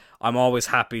scene. I'm always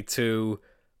happy to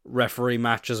referee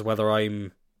matches, whether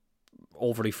I'm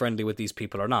overly friendly with these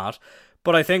people or not.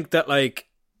 But I think that, like,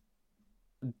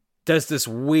 there's this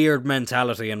weird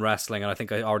mentality in wrestling, and I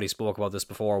think I already spoke about this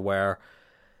before, where,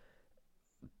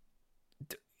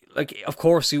 like, of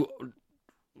course,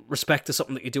 respect is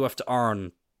something that you do have to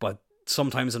earn, but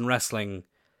sometimes in wrestling,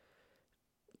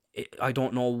 I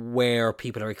don't know where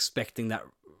people are expecting that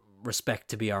respect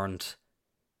to be earned.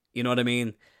 You know what I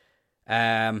mean?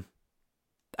 As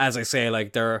I say,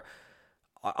 like,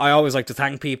 I always like to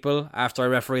thank people after I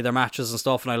referee their matches and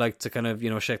stuff, and I like to kind of,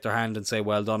 you know, shake their hand and say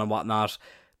well done and whatnot.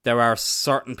 There are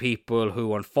certain people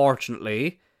who,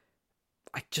 unfortunately,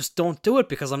 I just don't do it,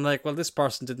 because I'm like, well, this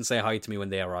person didn't say hi to me when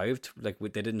they arrived. Like,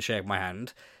 they didn't shake my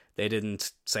hand. They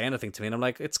didn't say anything to me. And I'm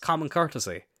like, it's common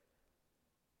courtesy.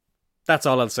 That's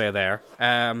all I'll say there.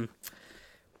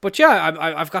 But yeah,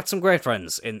 I've got some great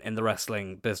friends in the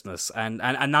wrestling business. And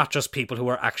not just people who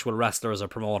are actual wrestlers or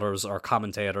promoters or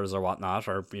commentators or whatnot,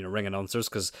 or, you know, ring announcers,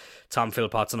 because Tom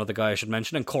Philpott's another guy I should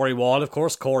mention. And Corey Wall, of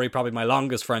course. Corey, probably my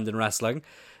longest friend in wrestling.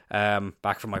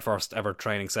 Back from my first ever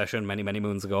training session many, many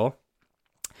moons ago.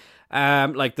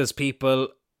 Like, there's people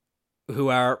who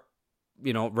are,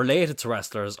 you know, related to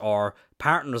wrestlers or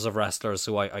partners of wrestlers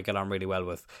who I get on really well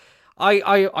with.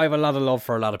 I have a lot of love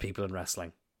for a lot of people in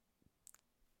wrestling.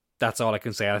 That's all I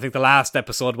can say. And I think the last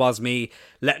episode was me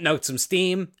letting out some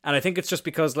steam. And I think it's just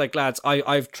because, like, lads,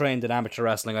 I've trained in amateur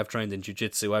wrestling, I've trained in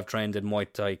jiu-jitsu, I've trained in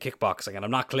Muay Thai, kickboxing, and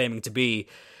I'm not claiming to be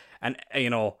an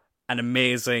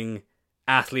amazing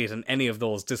athlete in any of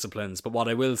those disciplines. But what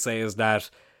I will say is that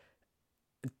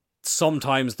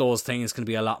sometimes those things can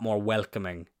be a lot more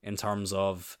welcoming in terms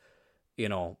of,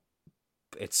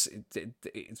 it's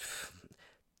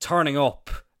turning up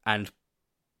and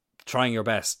trying your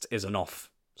best is enough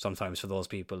sometimes for those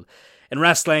people. In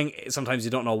wrestling, sometimes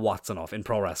you don't know what's enough in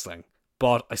pro wrestling.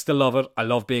 But I still love it. I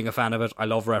love being a fan of it. I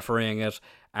love refereeing it.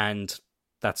 And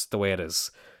that's the way it is.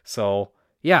 So,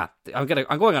 yeah, I'm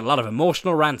going on a lot of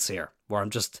emotional rants here where I'm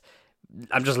just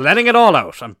letting it all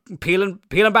out. I'm peeling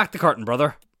back the curtain,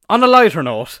 brother. On a lighter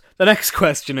note, the next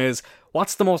question is,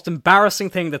 what's the most embarrassing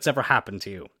thing that's ever happened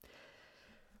to you?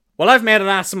 Well, I've made an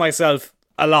ass of myself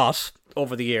a lot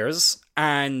over the years,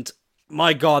 and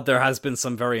my God, there has been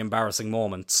some very embarrassing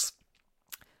moments.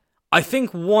 I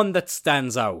think one that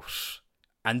stands out,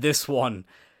 and this one,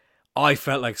 I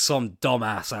felt like some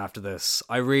dumbass after this.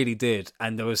 I really did.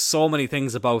 And there was so many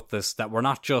things about this that were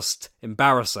not just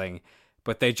embarrassing,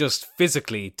 but they just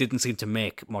physically didn't seem to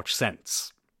make much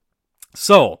sense.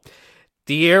 So,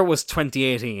 the year was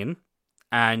 2018,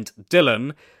 and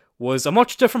Dylan was a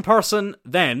much different person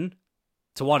then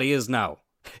to what he is now.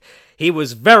 He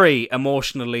was very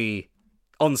emotionally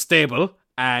unstable,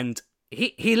 and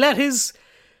he let his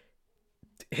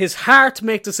heart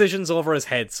make decisions over his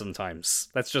head sometimes.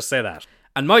 Let's just say that.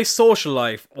 And my social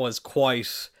life was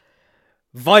quite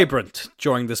vibrant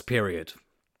during this period.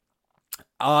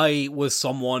 I was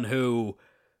someone who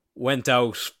went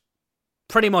out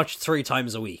pretty much 3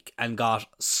 times a week and got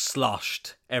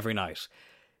sloshed every night.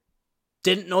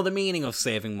 Didn't know the meaning of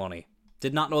saving money.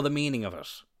 Did not know the meaning of it.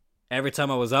 Every time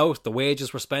I was out, the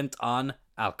wages were spent on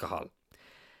alcohol.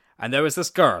 And there was this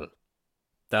girl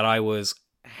that I was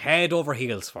head over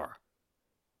heels for.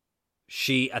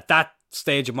 She, at that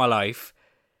stage of my life,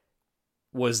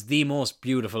 was the most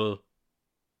beautiful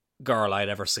girl I'd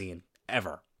ever seen,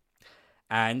 ever.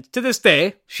 And to this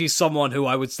day, she's someone who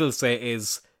I would still say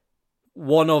is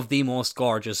one of the most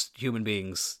gorgeous human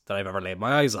beings that I've ever laid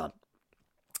my eyes on.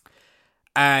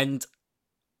 And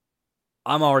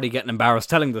I'm already getting embarrassed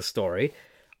telling this story.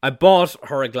 I bought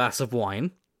her a glass of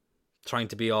wine, trying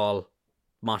to be all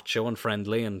macho and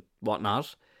friendly and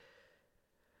whatnot.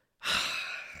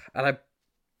 And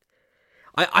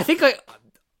I think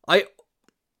I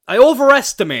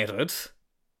overestimated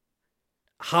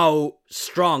how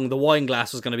strong the wine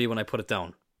glass was going to be when I put it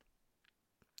down.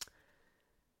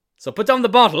 So put down the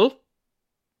bottle,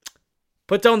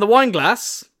 put down the wine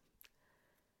glass,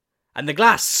 and the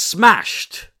glass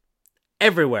smashed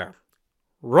everywhere,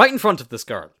 right in front of this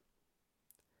girl.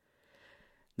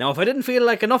 Now, if I didn't feel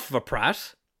like enough of a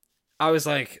prat, I was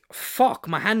like, fuck,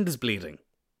 my hand is bleeding.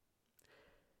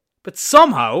 But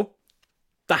somehow,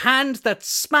 the hand that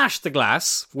smashed the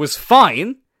glass was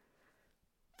fine.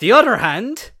 The other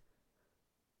hand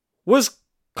was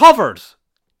covered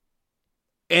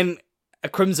in a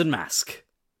crimson mask.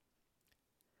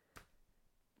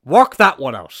 Work that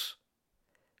one out.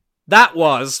 That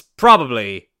was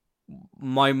probably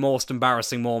my most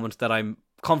embarrassing moment that I'm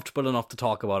comfortable enough to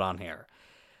talk about on here.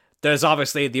 There's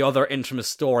obviously the other infamous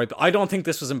story, but I don't think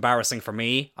this was embarrassing for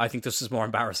me. I think this was more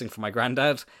embarrassing for my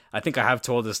granddad. I think I've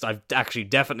actually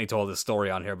definitely told this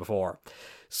story on here before.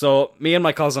 So, me and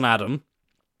my cousin Adam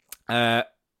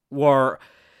were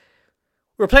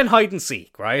playing hide and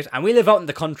seek, right? And we live out in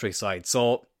the countryside,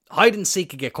 so hide and seek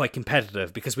could get quite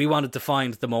competitive because we wanted to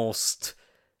find the most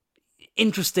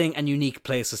interesting and unique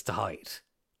places to hide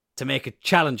to make it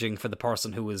challenging for the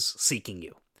person who was seeking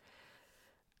you.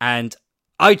 And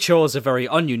I chose a very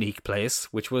ununique place,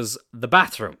 which was the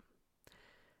bathroom.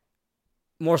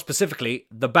 More specifically,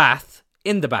 the bath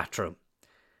in the bathroom.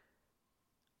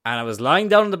 And I was lying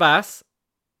down in the bath,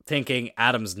 thinking,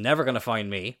 Adam's never going to find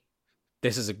me.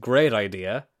 This is a great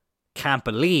idea. Can't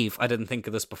believe I didn't think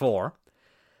of this before.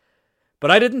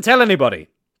 But I didn't tell anybody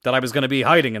that I was going to be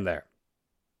hiding in there.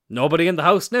 Nobody in the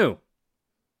house knew.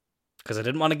 Because I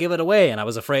didn't want to give it away, and I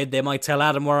was afraid they might tell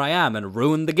Adam where I am and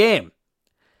ruin the game.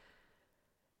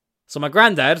 So my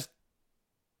granddad,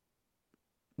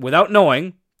 without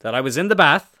knowing that I was in the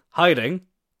bath, hiding,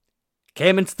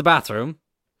 came into the bathroom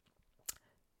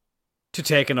to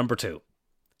take a number 2.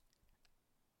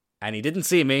 And he didn't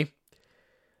see me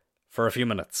for a few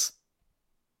minutes.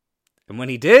 And when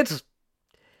he did,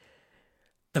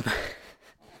 the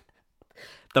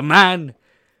man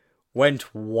went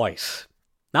white.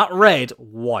 Not red,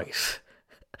 white.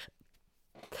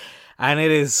 And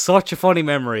it is such a funny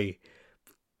memory.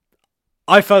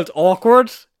 I felt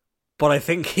awkward, but I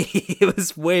think it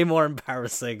was way more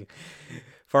embarrassing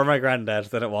for my granddad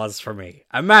than it was for me.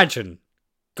 Imagine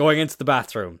going into the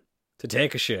bathroom to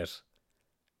take a shit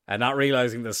and not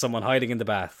realizing there's someone hiding in the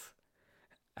bath,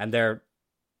 and they're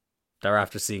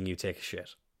after seeing you take a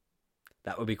shit.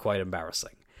 That would be quite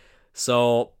embarrassing.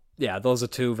 So, yeah, those are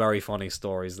two very funny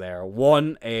stories there.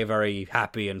 One, a very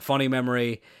happy and funny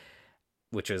memory,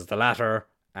 which is the latter,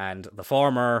 and the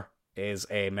former is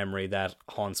a memory that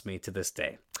haunts me to this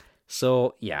day.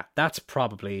 So, yeah, that's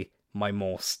probably my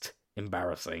most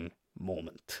embarrassing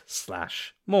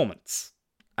moment/moments.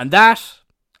 And that,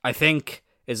 I think,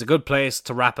 is a good place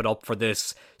to wrap it up for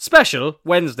this special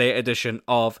Wednesday edition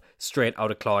of Straight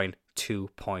Outta Cloyne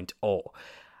 2.0.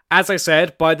 As I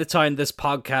said, by the time this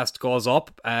podcast goes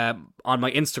up, on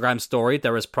my Instagram story,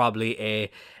 there is probably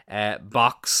a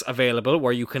box available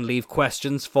where you can leave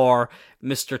questions for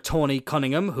Mr. Tony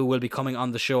Cunningham, who will be coming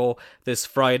on the show this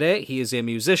Friday. He is a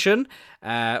musician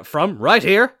from right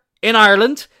here in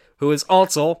Ireland, who is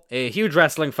also a huge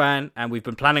wrestling fan, and we've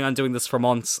been planning on doing this for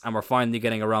months, and we're finally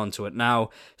getting around to it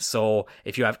now. So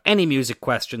if you have any music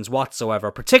questions whatsoever,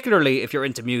 particularly if you're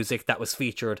into music that was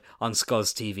featured on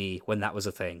Scuzz TV when that was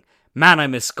a thing. Man, I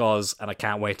miss Scuzz, and I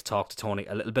can't wait to talk to Tony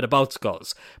a little bit about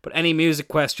Scuzz. But any music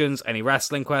questions, any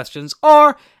wrestling questions,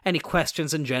 or any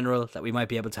questions in general that we might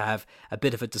be able to have a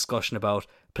bit of a discussion about,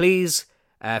 please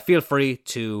feel free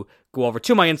to go over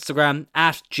to my Instagram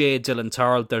at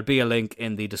 @JDylanTurl. There'll be a link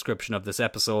in the description of this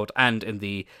episode and in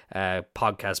the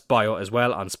podcast bio as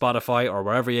well on Spotify or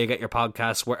wherever you get your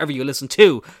podcasts, wherever you listen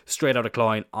to Straight Outta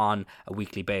Cloyne on a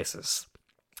weekly basis.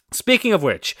 Speaking of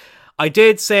which, I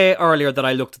did say earlier that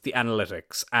I looked at the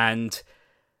analytics, and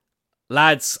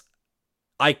lads,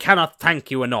 I cannot thank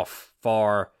you enough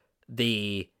for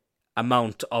the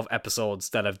amount of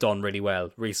episodes that have done really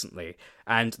well recently,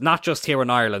 and not just here in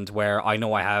Ireland, where I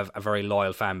know I have a very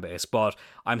loyal fan base, but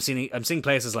I'm seeing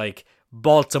places like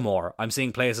Baltimore, I'm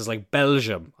seeing places like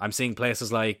Belgium, I'm seeing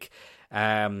places like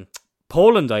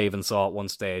Poland. I even saw at one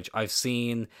stage. I've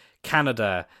seen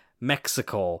Canada,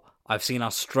 Mexico, I've seen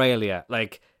Australia.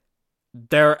 Like,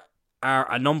 there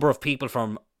are a number of people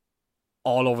from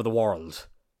all over the world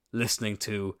listening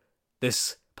to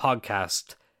this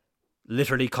podcast,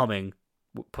 literally coming,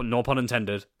 no pun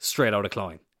intended, straight out of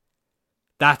Cloyne.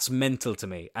 That's mental to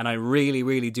me, and I really,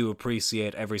 really do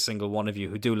appreciate every single one of you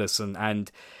who do listen.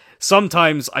 And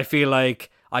sometimes I feel like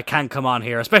I can't come on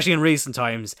here, especially in recent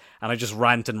times, and I just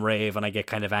rant and rave and I get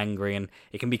kind of angry, and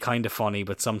it can be kind of funny,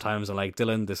 but sometimes I'm like,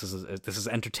 Dylan, this is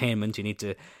entertainment, you need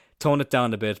to tone it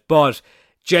down a bit. But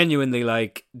genuinely,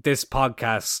 like, this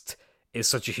podcast is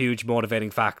such a huge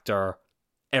motivating factor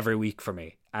every week for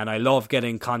me, and I love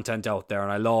getting content out there,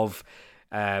 and I love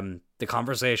the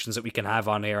conversations that we can have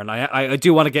on here, and I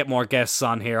do want to get more guests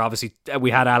on here. Obviously,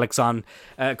 we had Alex on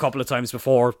a couple of times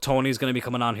before. Tony's going to be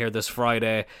coming on here this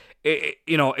Friday.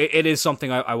 It is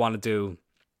something I want to do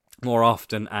more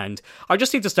often, and I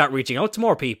just need to start reaching out to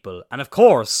more people. And of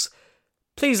course,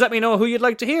 please let me know who you'd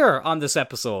like to hear on this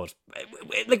episode.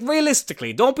 Like,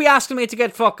 realistically, don't be asking me to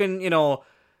get fucking,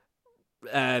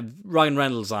 Ryan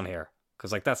Reynolds on here,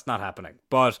 because, like, that's not happening.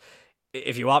 But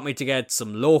if you want me to get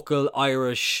some local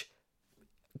Irish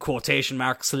quotation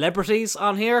mark celebrities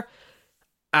on here,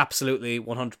 absolutely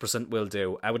 100% will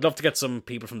do. I would love to get some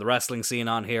people from the wrestling scene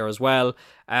on here as well,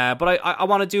 but I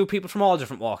want to do people from all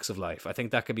different walks of life. I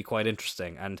think that could be quite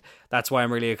interesting, and that's why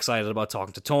I'm really excited about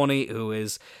talking to Tony, who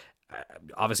is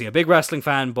obviously a big wrestling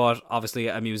fan, but obviously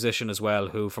a musician as well,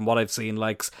 who, from what I've seen,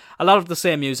 likes a lot of the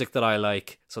same music that I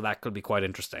like, so that could be quite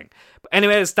interesting. But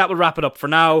anyways, that will wrap it up for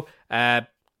now.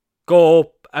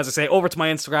 Go, as I say, over to my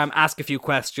Instagram, ask a few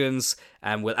questions,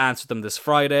 and we'll answer them this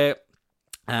Friday.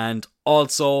 And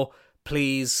also,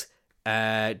 please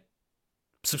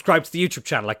subscribe to the YouTube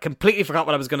channel. I completely forgot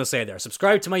what I was going to say there.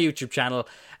 Subscribe to my YouTube channel.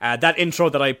 That intro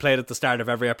that I played at the start of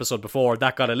every episode before,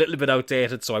 that got a little bit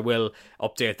outdated, so I will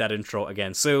update that intro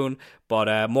again soon.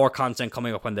 But more content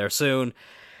coming up on there soon.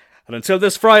 And until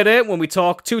this Friday, when we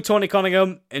talk to Tony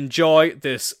Cunningham, enjoy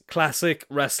this classic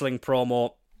wrestling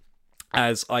promo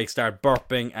as I start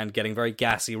burping and getting very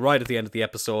gassy right at the end of the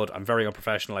episode. I'm very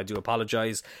unprofessional, I do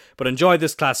apologise. But enjoy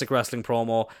this classic wrestling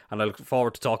promo, and I look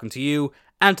forward to talking to you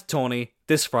and to Tony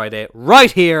this Friday,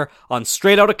 right here on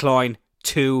Straight Outta Cloyne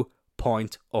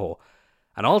 2.0.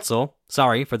 And also,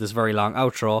 sorry for this very long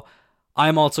outro,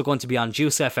 I'm also going to be on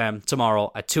Juice FM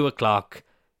tomorrow at 2 o'clock.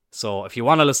 So if you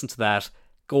want to listen to that,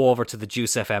 go over to the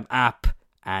Juice FM app,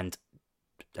 and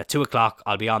at 2 o'clock,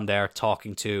 I'll be on there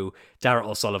talking to Darragh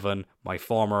O'Sullivan, my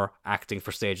former acting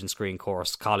for stage and screen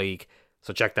course colleague,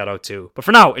 So check that out too. But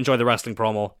for now, enjoy the wrestling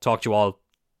promo. Talk to you all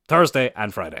Thursday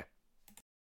and Friday.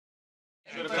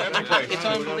 It's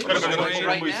unbelievable.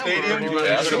 Right now. Stadium,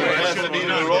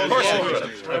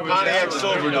 Pontiac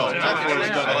Silverdome.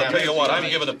 I'll tell you what, I'm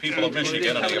giving the people of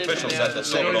Michigan and the officials at the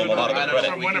Silverdome a lot of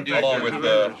credit, along with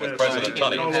President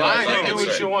Tunney. Fine, do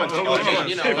what you want.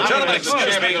 Gentlemen,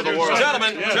 excuse me.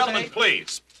 Gentlemen,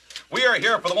 please. We are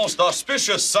here for the most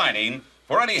auspicious signing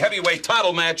for any heavyweight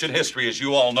title match in history, as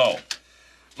you all know.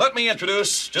 Let me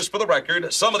introduce, just for the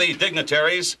record, some of the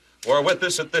dignitaries who are with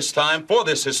us at this time for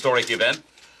this historic event.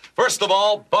 First of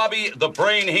all, Bobby the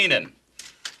Brain Heenan,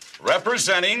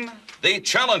 representing the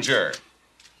challenger,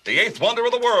 the eighth wonder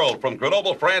of the world from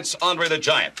Grenoble, France, Andre the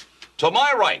Giant. To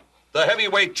my right, the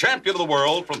heavyweight champion of the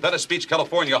world from Venice Beach,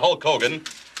 California, Hulk Hogan.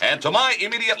 And to my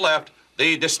immediate left,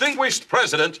 the distinguished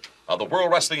president of the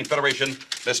World Wrestling Federation,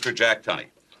 Mr. Jack Tunney.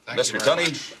 Mr.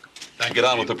 Tunney, get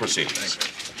on with the proceedings.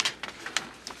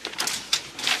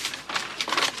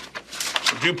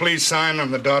 Would you please sign on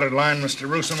the dotted line, Mr.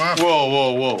 Rusimov?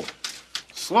 Whoa.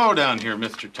 Slow down here,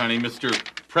 Mr. Tunney, Mr.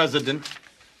 President.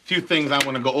 A few things I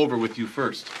want to go over with you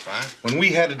first. Fine. When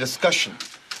we had a discussion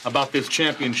about this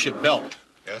championship belt,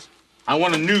 Yes, I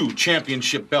want a new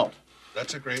championship belt.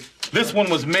 that's agreed. This one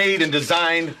was made and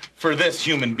designed for this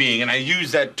human being, and I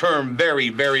use that term very,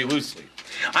 very loosely.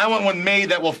 I want one made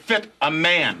that will fit a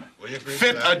man, Will you agree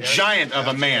fit to that? a Yes, giant of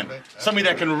a man, absolutely. somebody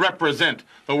that can represent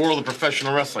the world of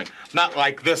professional wrestling, not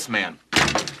like this man.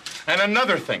 And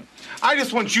another thing, I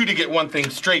just want you to get one thing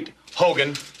straight,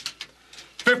 Hogan.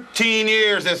 15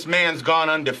 years this man's gone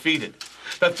undefeated.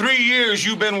 The 3 years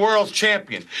you've been world's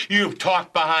champion, you've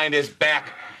talked behind his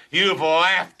back, you've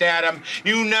laughed at him,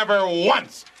 you never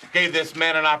once gave this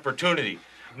man an opportunity.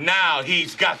 Now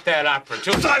he's got that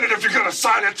opportunity. Sign it if you're gonna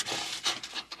sign it!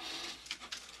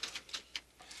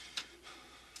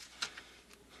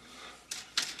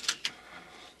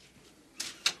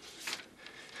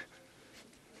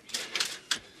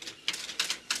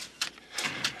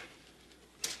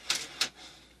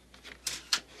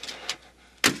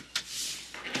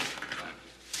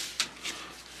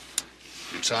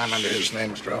 You sign under his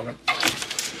name, Mr. Hogan?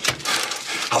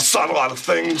 I've signed a lot of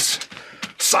things,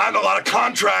 signed a lot of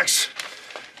contracts.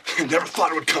 Never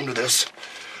thought it would come to this.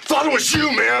 Thought it was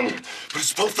you, man. But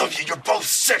it's both of you. You're both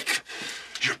sick.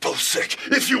 You're both sick.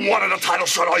 If you wanted a title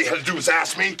shot, all you had to do was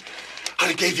ask me. I'd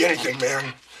have gave you anything,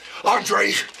 man.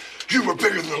 Andre, you were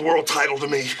bigger than the world title to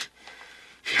me.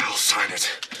 Yeah, I'll sign it.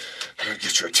 I'm gonna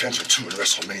get your attention too in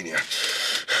WrestleMania.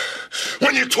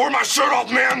 When you tore my shirt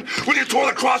off, man, when you tore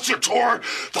the cross, you tore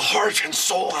the heart and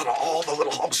soul out of all the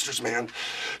little Hulksters, man.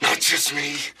 Not just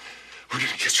me. We're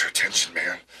gonna get your attention,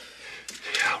 man.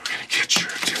 Yeah, we're gonna get your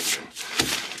attention.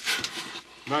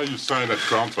 Now you sign that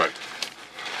contract.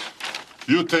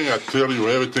 You think I tell you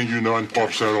everything you know in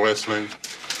professional wrestling?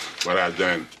 Well, I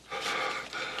didn't.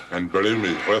 And believe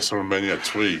me, WrestleMania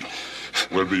 3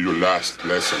 will be your last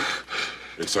lesson.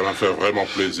 Et ça va me faire vraiment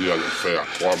plaisir de le faire,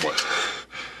 crois-moi.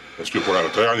 Parce que pour la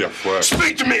dernière fois...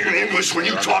 Speak to me in English when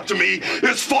you talk to me.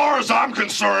 As far as I'm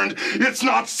concerned, it's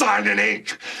not signed in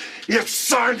ink. It's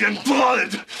signed in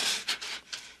blood.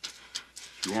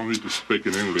 If you want me to speak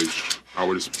in English, I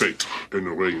will speak in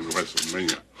the ring in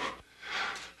WrestleMania.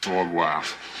 Au revoir.